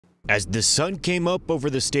As the sun came up over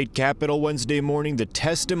the state capitol Wednesday morning, the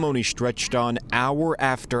testimony stretched on hour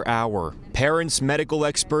after hour. Parents, medical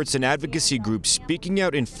experts, and advocacy groups speaking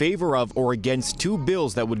out in favor of or against two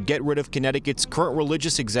bills that would get rid of Connecticut's current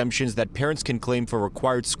religious exemptions that parents can claim for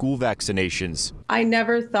required school vaccinations. I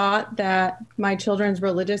never thought that my children's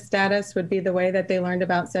religious status would be the way that they learned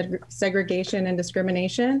about segregation and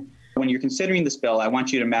discrimination. When you're considering this bill, I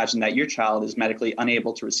want you to imagine that your child is medically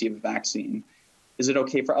unable to receive a vaccine. Is it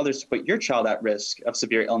okay for others to put your child at risk of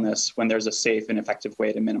severe illness when there's a safe and effective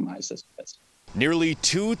way to minimize this risk? Nearly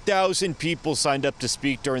 2,000 people signed up to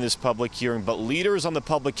speak during this public hearing, but leaders on the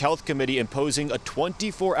Public Health Committee imposing a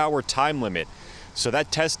 24-hour time limit. So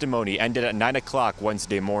that testimony ended at 9 o'clock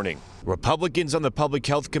Wednesday morning. Republicans on the Public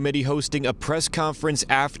Health Committee hosting a press conference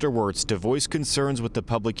afterwards to voice concerns with the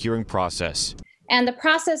public hearing process. And the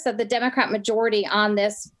process that the Democrat majority on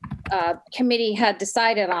this committee had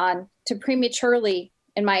decided on to prematurely,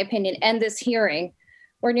 in my opinion, end this hearing,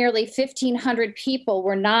 where nearly 1,500 people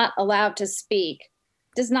were not allowed to speak,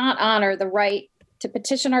 does not honor the right to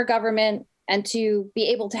petition our government and to be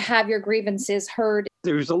able to have your grievances heard.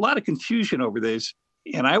 There's a lot of confusion over this,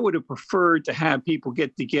 and I would have preferred to have people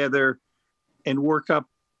get together and work up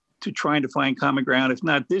to trying to find common ground, if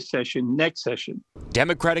not this session, next session.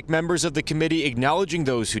 Democratic members of the committee acknowledging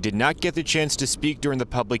those who did not get the chance to speak during the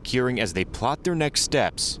public hearing as they plot their next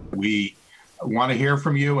steps. We want to hear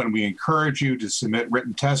from you, and we encourage you to submit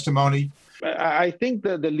written testimony. I think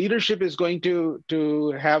the leadership is going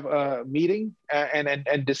to have a meeting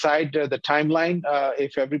and decide the timeline.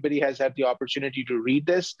 If everybody has had the opportunity to read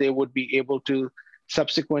this, they would be able to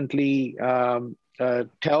subsequently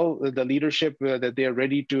tell the leadership that they are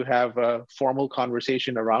ready to have a formal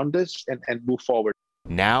conversation around this and move forward.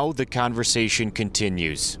 Now the conversation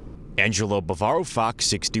continues. Angelo Bavaro, Fox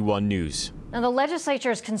 61 News. Now, the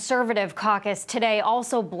legislature's conservative caucus today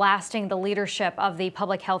also blasting the leadership of the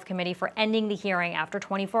Public Health Committee for ending the hearing after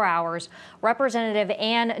 24 hours. Representative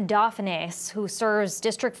Ann Dauphinais, who serves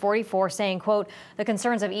District 44, saying, quote, "The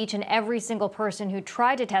concerns of each and every single person who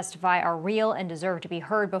tried to testify are real and deserve to be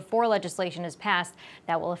heard before legislation is passed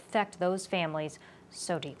that will affect those families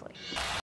so deeply."